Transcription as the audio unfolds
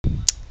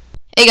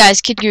Hey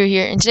guys, Kid Guru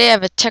here, and today I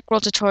have a tech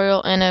world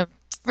tutorial, and a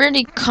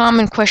really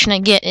common question I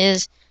get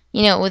is,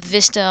 with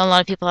Vista, a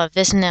lot of people have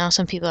Vista now,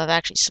 some people have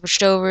actually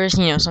switched over,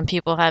 some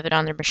people have it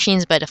on their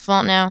machines by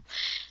default now.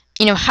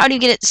 How do you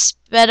get it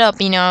sped up?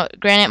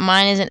 Granted,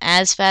 mine isn't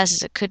as fast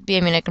as it could be.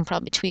 I mean, I can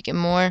probably tweak it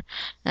more,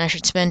 and I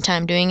should spend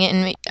time doing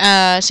it.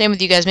 And same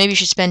with you guys, maybe you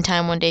should spend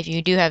time one day if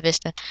you do have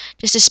Vista,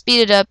 just to speed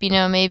it up,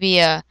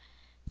 maybe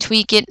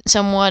tweak it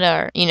somewhat,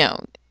 or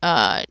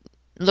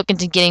look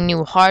into getting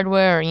new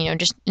hardware, or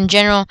just in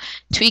general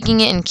tweaking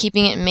it and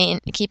keeping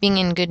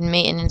in good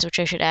maintenance, which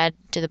I should add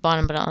to the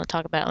bottom, but I'll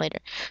talk about it later.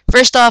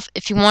 First off,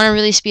 if you want to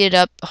really speed it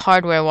up,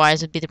 hardware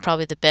wise would be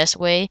probably the best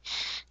way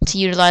to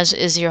utilize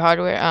is your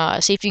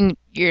hardware. See if you can,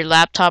 your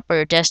laptop or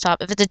your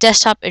desktop. If it's a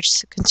desktop,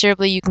 it's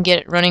considerably you can get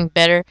it running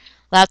better.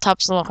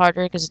 Laptop's a little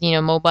harder because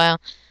mobile,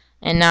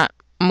 and not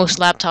most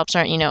laptops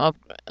aren't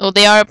well,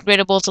 they are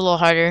upgradable. It's a little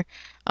harder.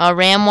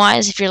 RAM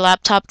wise, if your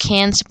laptop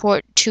can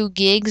support 2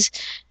 gigs,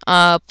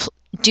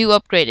 do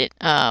upgrade it.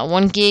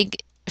 1 gig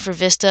for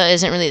Vista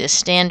isn't really the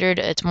standard.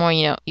 It's more,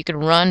 you can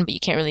run, but you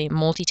can't really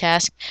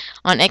multitask.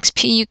 On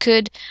XP, you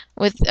could.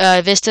 With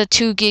Vista,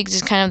 2 gigs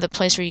is kind of the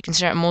place where you can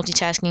start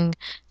multitasking.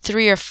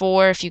 3 or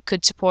 4, if you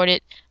could support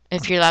it,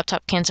 if your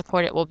laptop can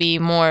support it, will be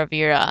more of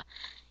your,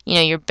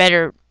 your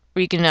better,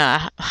 where you can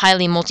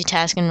highly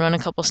multitask and run a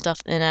couple stuff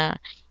in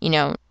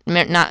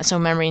not so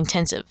memory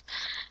intensive.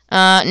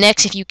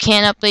 Next, if you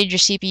can't upgrade your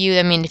CPU,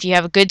 I mean, if you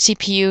have a good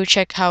CPU,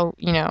 check how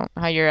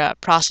your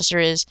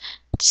processor is.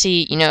 To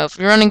see, if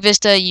you're running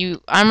Vista,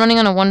 I'm running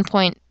on a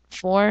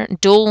 1.4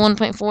 dual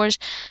 1.4s,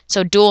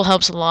 so dual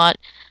helps a lot.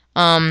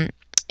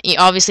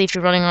 Obviously, if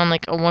you're running on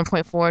like a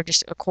 1.4,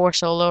 just a core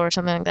solo or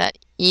something like that,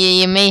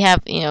 you may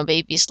have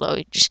baby slow.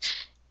 You just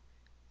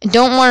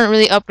don't want to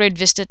really upgrade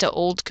Vista to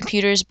old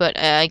computers, but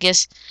I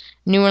guess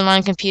newer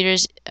line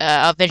computers,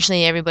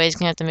 eventually everybody's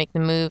gonna have to make the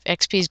move.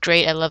 XP is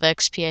great. I love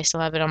XP. I still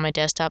have it on my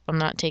desktop. I'm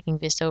not taking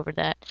Vista over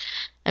that.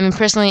 I mean,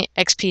 personally,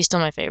 XP is still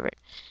my favorite.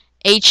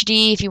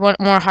 HD, if you want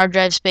more hard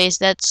drive space,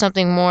 that's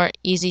something more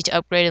easy to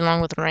upgrade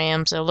along with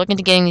RAM. So look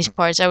into getting these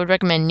parts. I would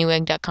recommend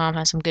Newegg.com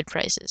has some good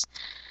prices.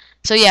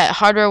 So yeah,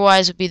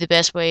 hardware-wise would be the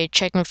best way.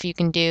 Check if you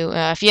can do.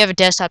 If you have a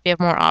desktop, you have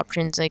more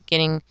options, like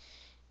getting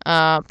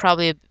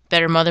probably a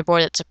better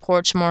motherboard that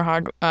supports more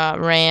hard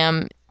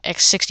RAM,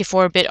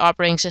 x64-bit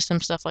operating system,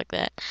 stuff like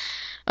that.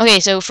 Okay,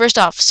 so first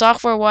off,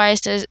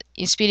 software-wise,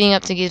 speeding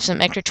up to give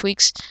some extra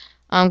tweaks.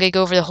 I'm going to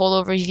go over the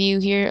whole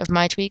overview here of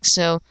my tweaks.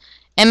 So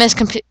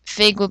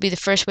Msconfig will be the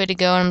first way to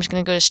go. I'm just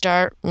going to go to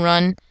Start,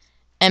 Run,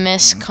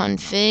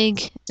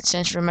 Msconfig. It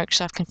stands for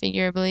Microsoft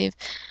Configure, I believe.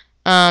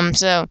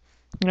 So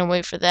I'm going to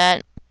wait for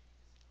that.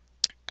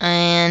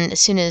 And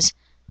as soon as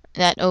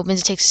that opens,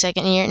 it takes a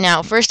second here.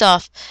 Now, first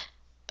off,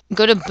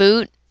 go to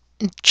boot,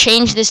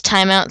 change this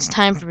timeout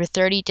time from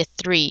 30 to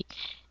 3.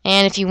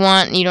 And if you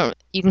want,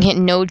 you can hit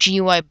no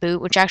GUI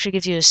boot, which actually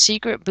gives you a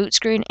secret boot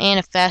screen and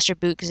a faster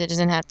boot because it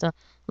doesn't have to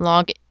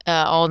log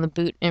all the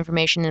boot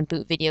information and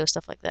boot video,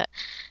 stuff like that.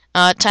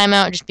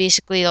 Timeout, just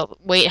basically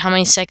wait how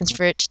many seconds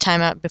for it to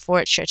time out before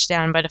it shuts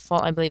down. By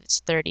default, I believe it's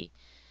 30.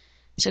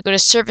 So go to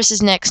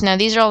services next. Now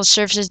these are all the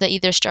services that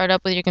either start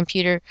up with your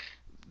computer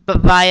but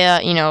via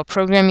a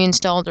program you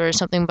installed or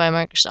something by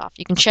Microsoft.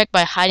 You can check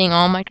by hiding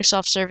all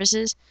Microsoft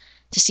services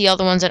to see all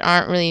the ones that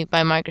aren't really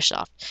by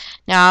Microsoft.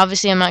 Now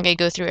obviously I'm not going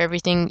to go through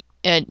everything.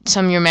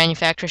 Some of your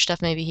manufacturer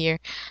stuff may be here.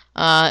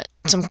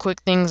 Some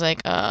quick things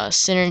like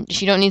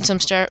if you don't need some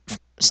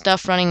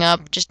stuff running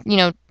up, just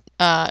what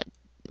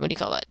do you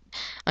call that?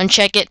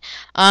 Uncheck it.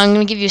 I'm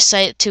going to give you a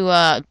site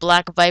to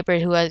Black Viper,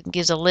 who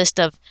gives a list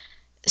of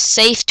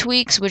safe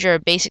tweaks, which are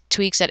basic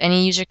tweaks that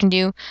any user can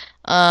do.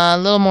 A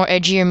little more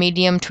edgy or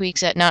medium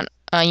tweaks that not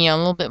a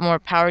little bit more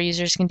power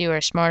users can do,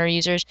 or smarter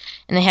users.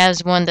 And it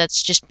has one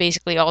that's just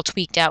basically all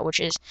tweaked out, which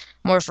is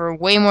more for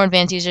way more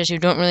advanced users who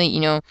don't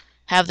really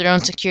have their own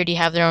security,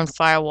 have their own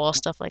firewall,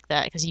 stuff like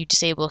that, because you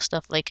disable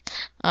stuff like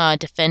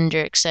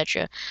Defender,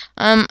 etc.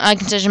 I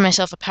consider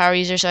myself a power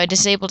user, so I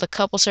disabled a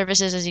couple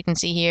services, as you can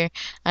see here.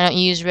 I don't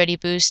use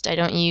ReadyBoost, I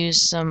don't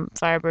use some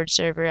Firebird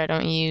server, I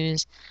don't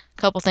use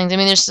a couple things. I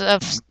mean, there's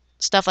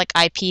stuff like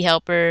IP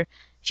helper.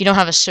 If you don't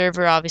have a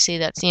server, obviously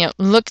that's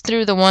look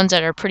through the ones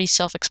that are pretty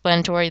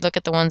self-explanatory. Look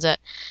at the ones that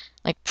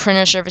like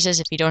printer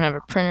services. If you don't have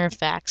a printer,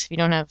 fax. If you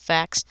don't have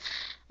fax,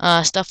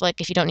 stuff like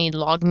if you don't need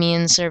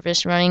LogMeIn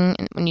service running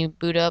when you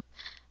boot up.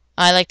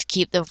 I like to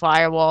keep the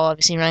firewall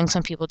obviously running.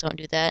 Some people don't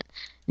do that.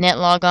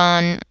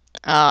 NetLogon.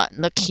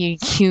 Look,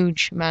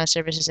 huge amount of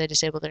services I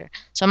disabled there.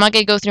 So I'm not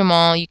gonna go through them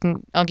all.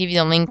 I'll give you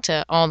the link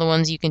to all the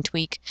ones you can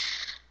tweak.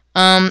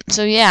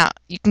 So yeah,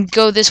 you can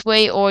go this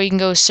way, or you can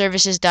go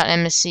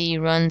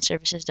services.msc, run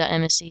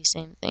services.msc,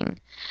 same thing.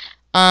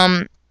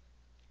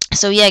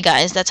 So yeah,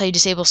 guys, that's how you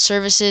disable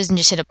services, and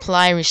just hit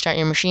apply, restart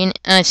your machine,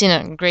 and I've seen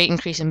a great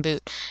increase in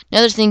boot.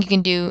 Another thing you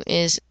can do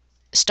is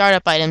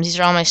startup items. These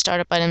are all my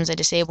startup items I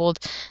disabled.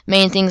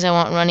 Main things I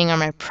want running are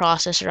my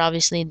processor,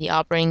 obviously, the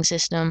operating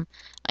system,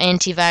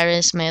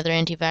 antivirus, my other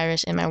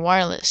antivirus, and my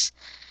wireless.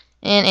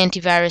 and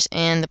antivirus,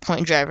 and the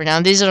point driver.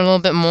 Now these are a little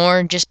bit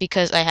more just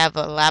because I have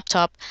a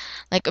laptop,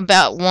 like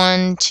about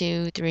 1,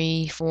 2,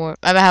 3, 4.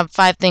 I have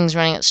 5 things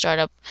running at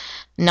startup,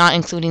 not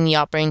including the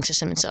operating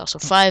system itself. So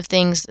 5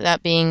 things,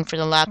 that being for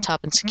the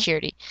laptop and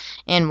security,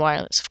 and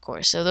wireless, of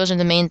course. So those are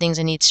the main things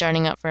I need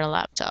starting up for a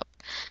laptop.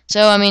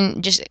 So I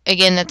mean, just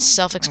again, that's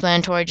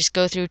self-explanatory. Just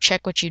go through,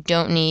 check what you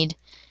don't need.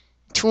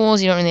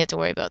 Tools, you don't really have to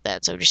worry about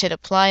that. So just hit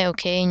apply,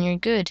 okay, and you're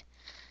good.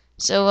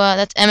 So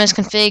that's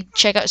Msconfig.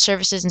 Check out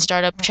services and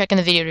startup. Check in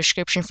the video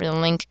description for the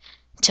link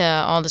to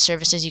all the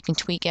services you can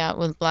tweak out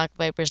with Black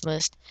Viper's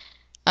list.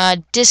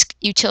 Disk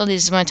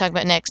utilities is what I talk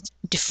about next.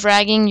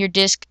 Defragging your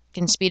disk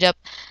can speed up,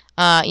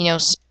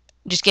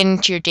 just getting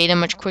to your data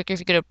much quicker. If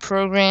you go to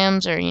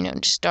programs or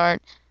just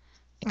start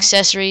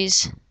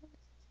accessories,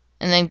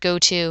 and then go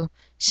to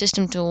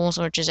system tools,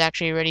 which is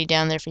actually already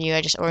down there for you.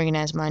 I just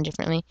organized mine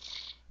differently.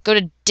 Go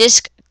to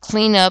disk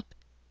cleanup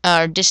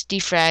or disk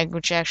defrag,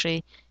 which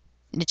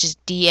is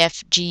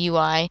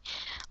DFGUI.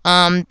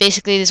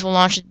 Basically, this will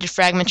launch the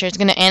defragmenter. It's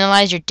going to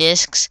analyze your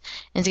disks,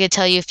 and it's going to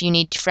tell you if you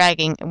need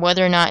defragging.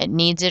 Whether or not it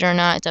needs it or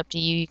not, it's up to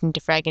you. You can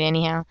defrag it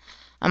anyhow.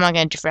 I'm not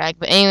going to defrag,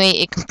 but anyway,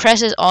 it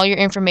compresses all your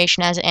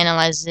information as it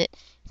analyzes it.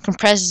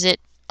 Compresses it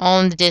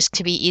all in the disk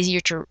to be easier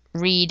to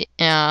read,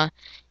 and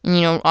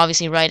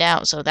obviously write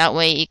out. So that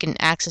way, you can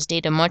access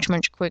data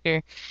much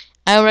quicker.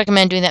 I would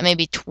recommend doing that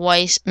maybe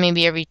twice,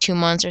 maybe every 2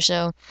 months or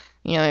so.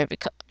 Every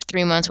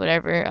 3 months,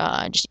 whatever.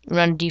 Just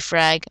run a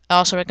defrag. I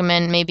also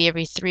recommend maybe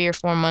every 3 or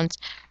 4 months,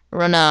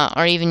 run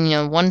or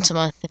even once a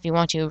month if you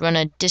want to, run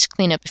a disk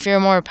cleanup. If you're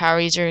more a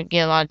power user,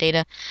 get a lot of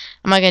data.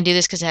 I'm not gonna do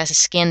this because it has to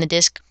scan the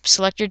disk.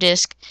 Select your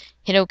disk,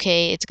 hit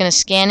OK. It's gonna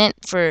scan it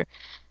for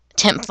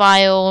temp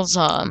files,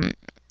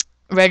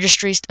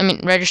 registry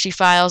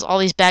files, all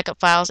these backup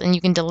files, and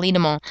you can delete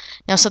them all.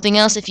 Now something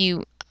else, if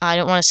you I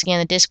don't want to scan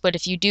the disk, but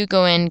if you do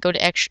go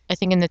to extra, I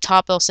think in the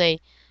top it'll say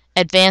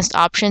advanced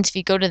options. If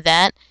you go to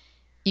that,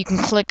 you can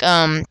click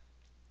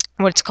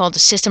what's called the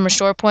system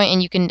restore point,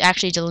 and you can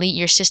actually delete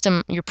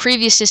your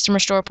previous system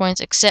restore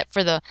points except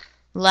for the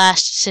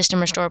last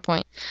system restore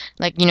point,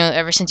 like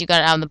ever since you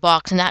got it out of the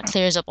box, and that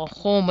clears up a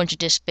whole bunch of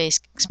disk space,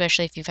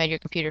 especially if you've had your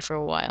computer for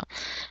a while.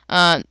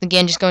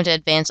 Again, just go into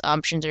advanced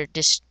options or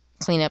disk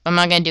cleanup. I'm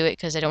not gonna do it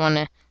because I don't want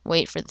to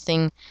wait for the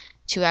thing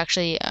to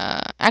actually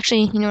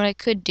what I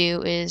could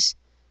do is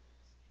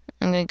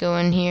I'm gonna go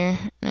in here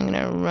and I'm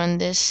gonna run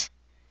this.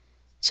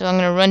 So I'm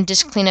gonna run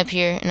disk cleanup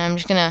here, and I'm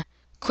just gonna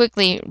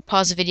quickly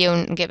pause the video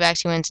and get back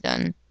to you when it's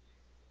done.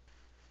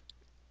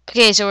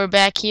 Okay, so we're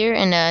back here,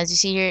 and as you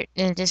see here,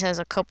 it just has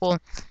a couple,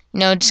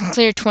 just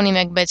clear 20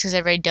 megabytes because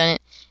I've already done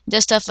it. It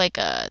does stuff like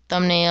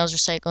thumbnails,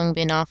 recycling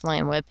bin,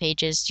 offline web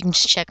pages. You can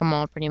just check them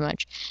all pretty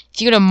much. If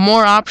you go to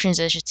more options,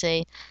 I should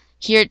say,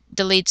 here it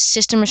deletes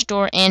system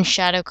restore and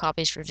shadow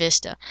copies for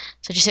Vista.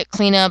 So just hit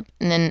cleanup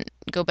and then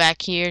go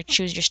back here,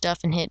 choose your stuff,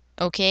 and hit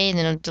OK, and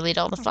then it'll delete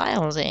all the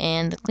files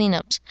and the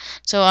cleanups.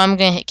 So I'm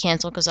going to hit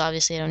cancel because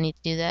obviously I don't need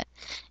to do that.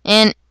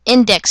 And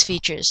index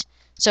features.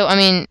 So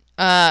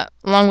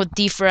along with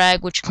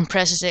defrag, which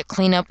compresses it,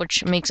 cleanup,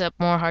 which makes up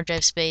more hard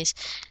drive space.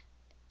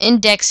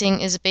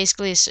 Indexing is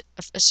basically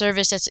a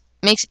service that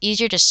makes it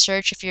easier to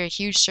search. If you're a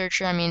huge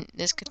searcher,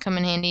 this could come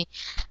in handy.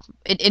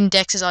 It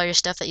indexes all your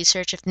stuff that you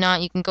search. If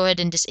not, you can go ahead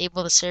and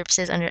disable the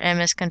services under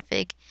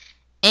Msconfig.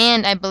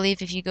 And I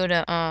believe if you go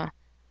to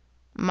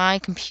my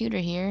computer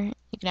here,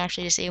 you can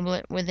actually disable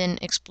it within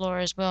Explorer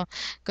as well.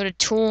 Go to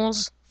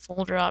Tools,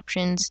 Folder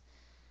Options,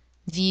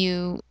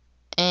 View,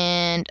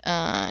 and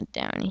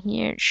down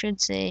here it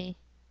should say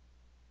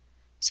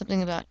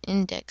something about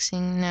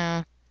indexing.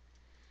 Now,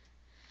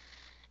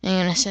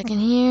 hang on a second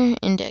here.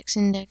 Index.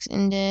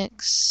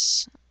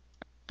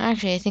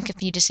 Actually, I think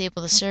if you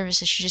disable the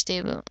service, it should just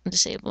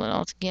disable it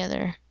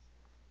altogether.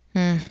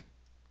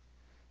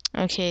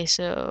 Okay,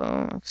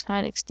 so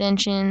hide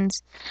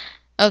extensions.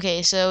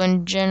 Okay, so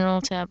in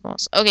general tab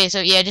also. Okay, so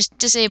yeah, just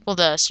disable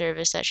the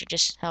service. That should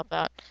just help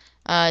out.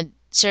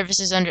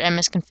 Services under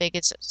Msconfig,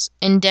 it's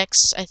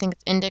index. I think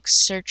it's index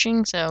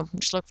searching. So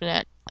just look for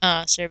that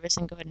service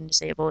and go ahead and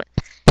disable it.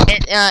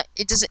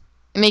 It doesn't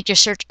make your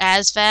search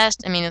as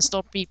fast. It'll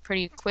still be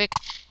pretty quick,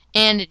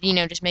 and it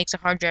just makes the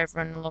hard drive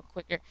run a little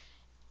quicker.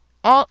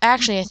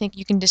 Actually, I think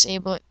you can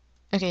disable it.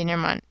 Okay,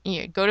 never mind.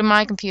 Here, go to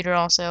my computer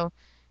also.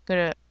 Go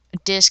to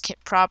disk,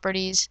 hit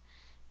properties,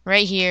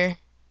 right here.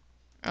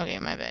 Okay,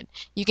 my bad.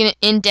 You can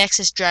index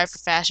this drive for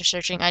faster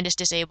searching. I just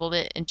disabled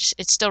it, and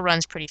it still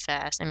runs pretty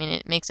fast.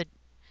 It makes a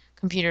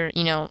computer,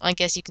 I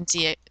guess you can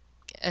see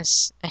a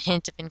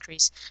hint of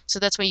increase. So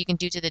that's what you can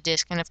do to the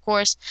disk. And of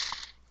course,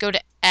 go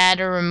to add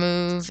or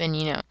remove,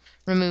 and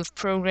remove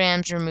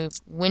programs, remove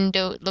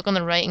window. Look on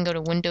the right and go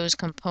to Windows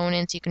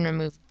components. You can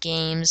remove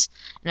games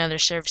and other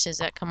services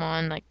that come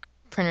on, like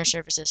printer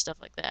services, stuff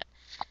like that.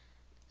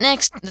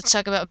 Next, let's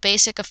talk about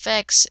basic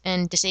effects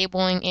and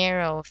disabling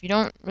Arrow. If you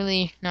not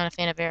a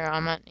fan of Arrow,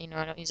 I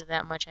don't use it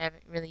that much. I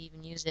haven't really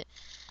even used it.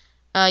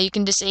 You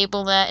can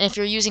disable that. And if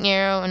you're using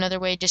Arrow,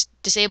 another way, just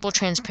disable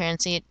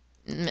transparency,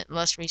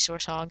 less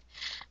resource hog.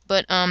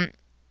 But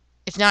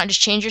if not, just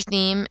change your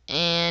theme,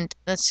 and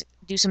let's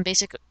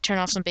turn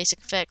off some basic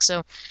effects.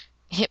 So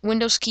hit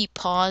Windows key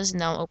pause, and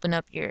that'll open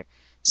up your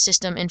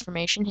system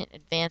information. Hit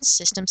Advanced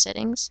System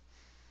Settings.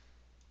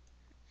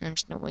 And I'm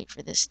just gonna wait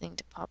for this thing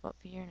to pop up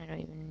here, and I don't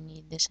even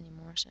need this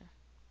anymore. So,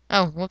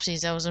 oh,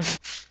 whoopsies, that was a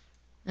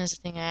that's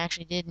the thing I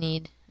actually did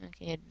need.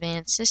 Okay,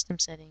 Advanced System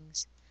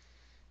Settings.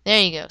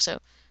 There you go. So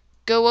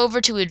go over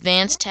to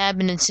Advanced tab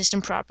and then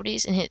System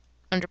Properties, and hit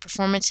under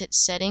Performance, hit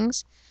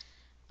Settings.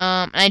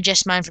 And I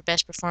adjust mine for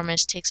best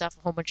performance. Takes off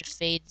a whole bunch of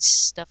fades,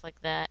 stuff like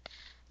that.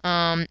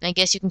 I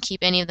guess you can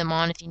keep any of them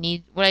on if you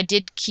need. What I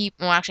did keep,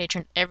 well, actually I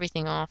turned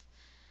everything off.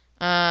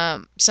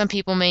 Some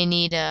people may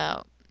need,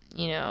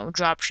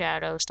 drop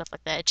shadow, stuff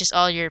like that. It's just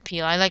all your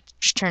appeal. I like to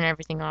just turn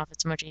everything off.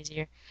 It's much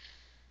easier.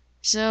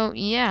 So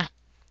yeah,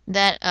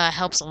 that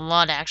helps a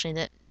lot actually.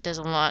 That does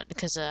a lot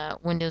because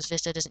Windows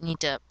Vista doesn't need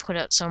to put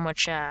out so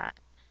much what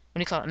do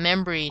you call it,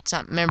 memory. It's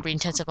not memory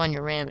intensive on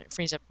your RAM. It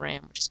frees up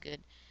RAM, which is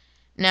good.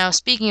 Now,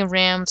 speaking of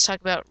RAM, let's talk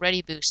about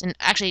Ready Boost. And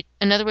actually,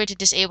 another way to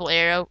disable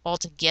Arrow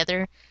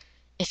altogether,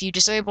 if you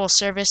disable a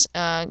service,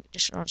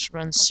 just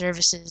run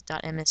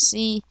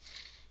services.msc,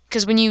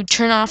 because when you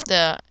turn off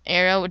the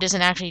Arrow, it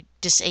doesn't actually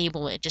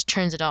disable it, it just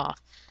turns it off.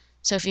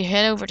 So if you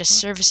head over to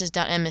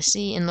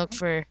services.msc and look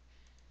for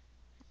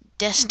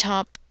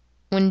desktop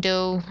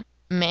window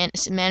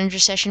manager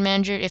session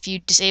manager, if you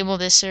disable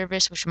this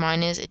service, which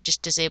mine is, it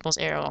just disables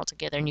Arrow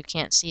altogether, and you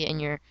can't see it in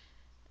your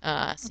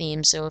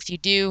theme. So if you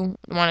do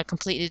want to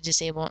completely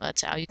disable it,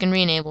 that's how. You can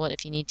re-enable it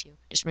if you need to.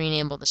 Just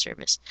re-enable the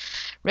service.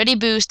 Ready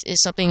Boost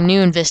is something new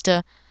in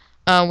Vista,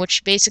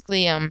 which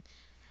basically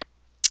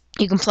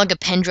you can plug a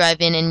pen drive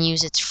in and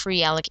use its free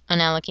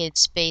unallocated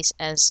space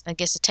as, I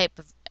guess,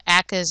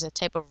 act as a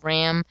type of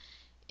RAM.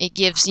 It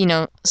gives,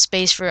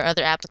 space for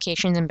other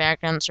applications and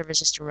background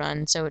services to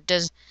run. So it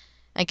does,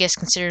 I guess,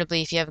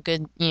 considerably if you have a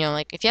good,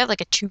 like if you have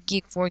like a 2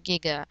 gig, 4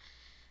 gig,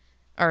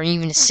 or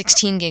even a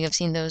 16 gig, I've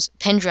seen those,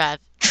 pen drive.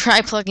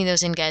 Try plugging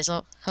those in, guys.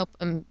 It'll help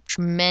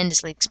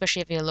tremendously,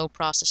 especially if you have a low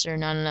processor,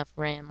 not enough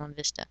RAM on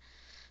Vista.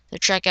 So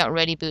check out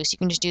Ready Boost. You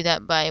can just do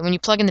that by, when you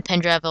plug in the pen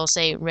drive, it'll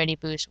say Ready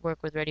Boost, work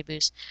with Ready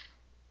Boost.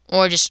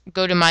 Or just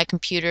go to My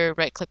Computer,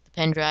 right-click the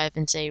pen drive,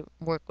 and say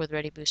work with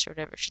Ready Boost or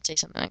whatever. It should say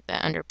something like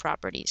that under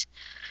Properties.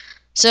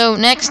 So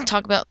next,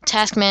 talk about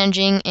task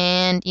managing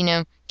and,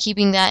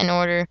 keeping that in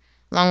order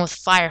along with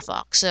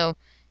Firefox. So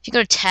if you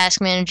go to Task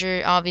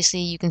Manager,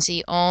 obviously you can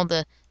see all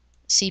the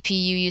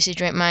CPU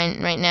usage right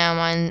now.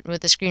 Mine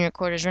with the screen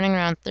recorder is running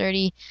around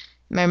 30.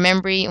 My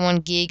memory, 1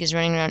 gig, is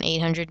running around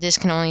 800. This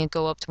can only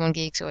go up to 1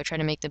 gig, so I try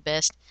to make the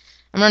best.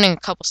 I'm running a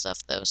couple stuff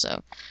though,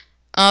 so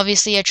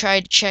obviously I try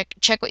to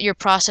check what your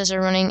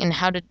processor running and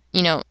how to,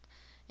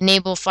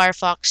 enable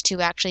Firefox to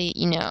actually,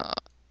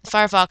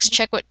 Firefox,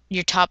 check what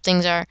your top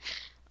things are,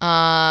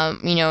 that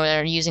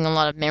are using a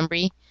lot of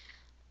memory,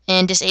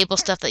 and disable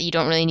stuff that you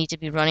don't really need to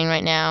be running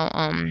right now.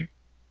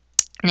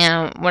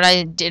 Now, what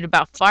I did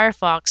about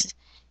Firefox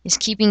is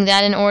keeping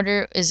that in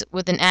order is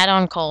with an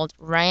add-on called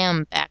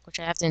RAM back, which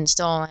I have to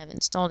install. I haven't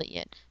installed it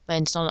yet, but I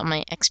installed it on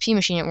my XP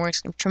machine. It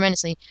works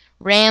tremendously.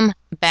 RAM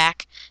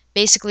back.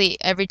 Basically,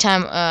 every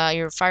time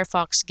your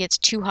Firefox gets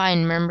too high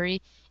in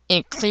memory,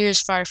 it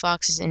clears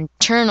Firefox's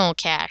internal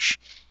cache,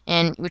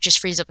 and which just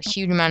frees up a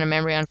huge amount of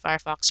memory on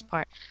Firefox's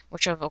part,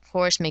 which of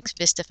course makes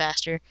Vista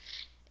faster.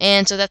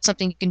 And so that's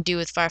something you can do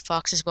with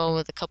Firefox as well,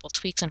 with a couple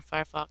tweaks on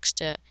Firefox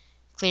to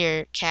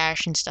clear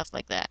cache and stuff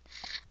like that.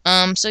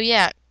 So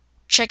yeah,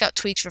 check out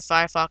tweaks for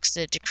Firefox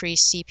to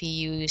decrease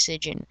CPU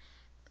usage and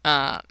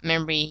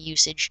memory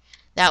usage.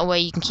 That way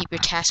you can keep your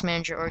task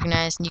manager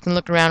organized, and you can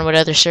look around what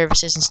other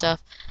services and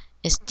stuff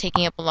is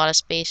taking up a lot of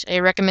space. I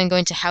recommend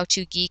going to How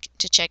To Geek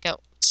to check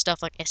out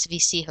stuff like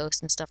SVC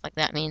host and stuff like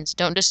that means.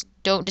 Don't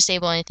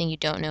disable anything you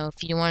don't know.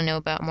 If you want to know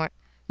about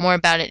more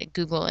about it,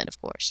 Google it,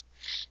 of course.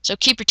 So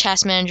keep your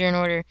task manager in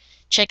order.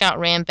 Check out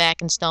RAM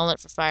back, install it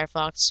for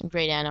Firefox.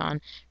 Great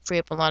add-on, free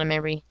up a lot of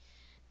memory.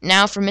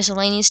 Now for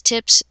miscellaneous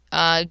tips,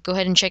 go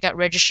ahead and check out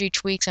registry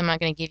tweaks. I'm not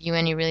going to give you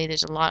any really.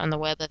 There's a lot on the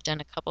web. I've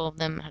done a couple of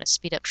them, how to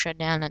speed up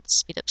shutdown, how to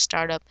speed up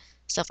startup,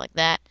 stuff like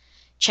that.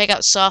 Check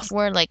out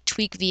software like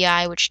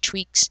TweakVI, which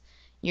tweaks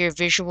your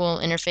visual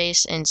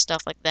interface and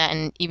stuff like that,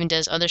 and even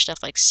does other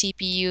stuff like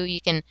CPU. You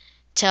can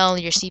tell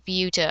your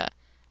CPU to, I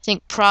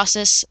think,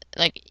 process,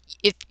 like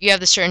if you have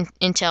the certain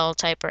Intel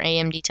type or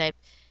AMD type,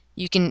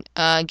 you can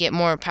get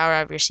more power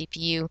out of your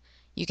CPU.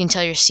 You can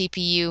tell your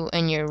CPU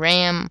and your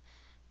RAM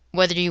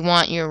whether you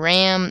want your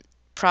RAM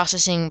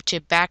processing to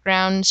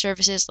background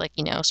services, like,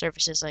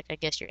 services like, I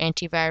guess, your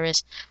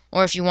antivirus,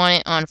 or if you want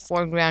it on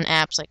foreground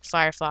apps like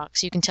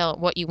Firefox. You can tell it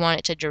what you want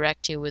it to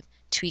direct to with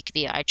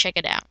TweakVI. Check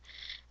it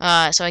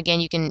out. So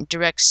again, you can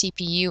direct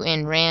CPU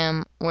and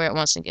RAM where it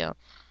wants to go.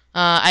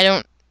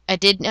 I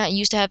did not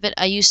used to have it.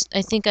 I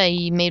think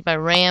I made my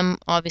RAM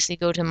obviously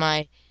go to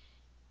my,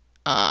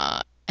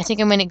 I think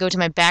I'm going to go to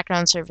my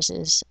background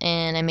services,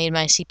 and I made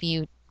my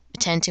CPU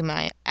attend to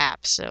my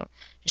apps, so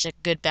just a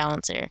good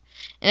balance there.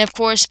 And of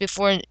course, if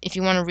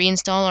you want to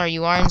reinstall or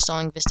you are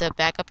installing Vista,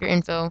 back up your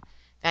info,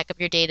 back up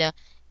your data,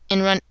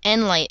 and run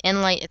nlight.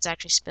 Nlight, it's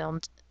actually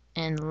spelled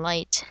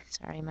nlight.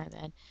 Sorry, my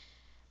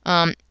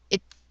bad.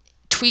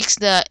 tweaks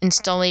the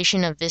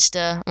installation of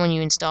Vista when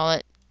you install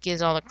it,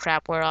 gives all the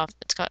crapware off.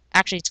 It's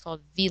called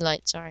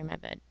VLite. Sorry, my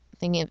bad. I'm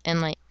thinking of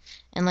Nlight.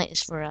 Nlight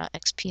is for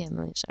XP, I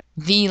believe. Sorry,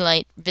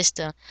 VLite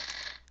Vista.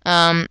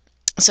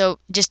 So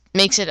just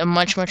makes it a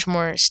much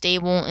more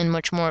stable and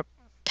much more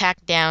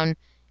packed down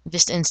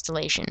Vista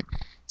installation.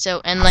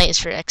 So Nlight is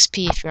for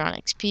XP if you're on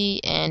XP,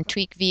 and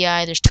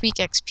TweakVI. There's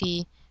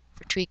TweakXP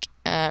for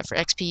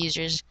XP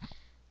users.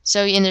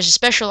 So, and there's a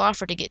special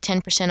offer to get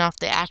 10% off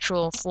the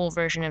actual full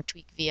version of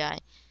TweakVI.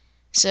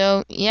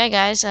 So, yeah,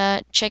 guys,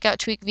 check out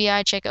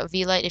TweakVI, check out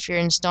VLite if you're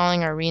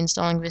installing or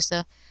reinstalling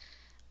Vista.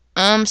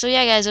 So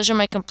yeah, guys, those are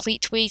my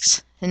complete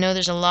tweaks. I know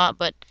there's a lot,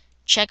 but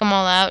check them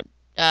all out.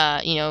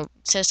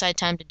 Set aside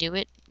time to do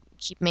it.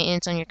 Keep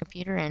maintenance on your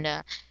computer, and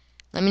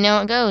let me know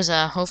how it goes.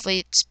 Hopefully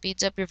it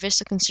speeds up your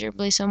Vista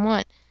considerably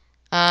somewhat.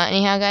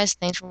 Anyhow, guys,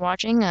 thanks for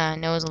watching. I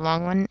know it was a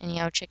long one.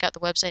 Anyhow, check out the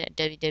website at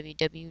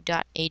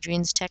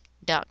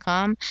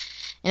www.adrianstech.com,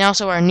 and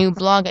also our new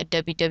blog at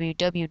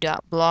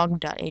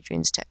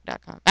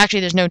www.blog.adrianstech.com.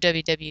 Actually, there's no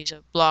www, so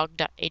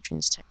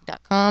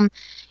blog.adrianstech.com.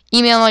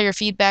 Email all your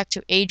feedback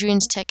to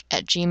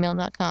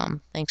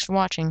adrianstech@gmail.com. Thanks for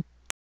watching.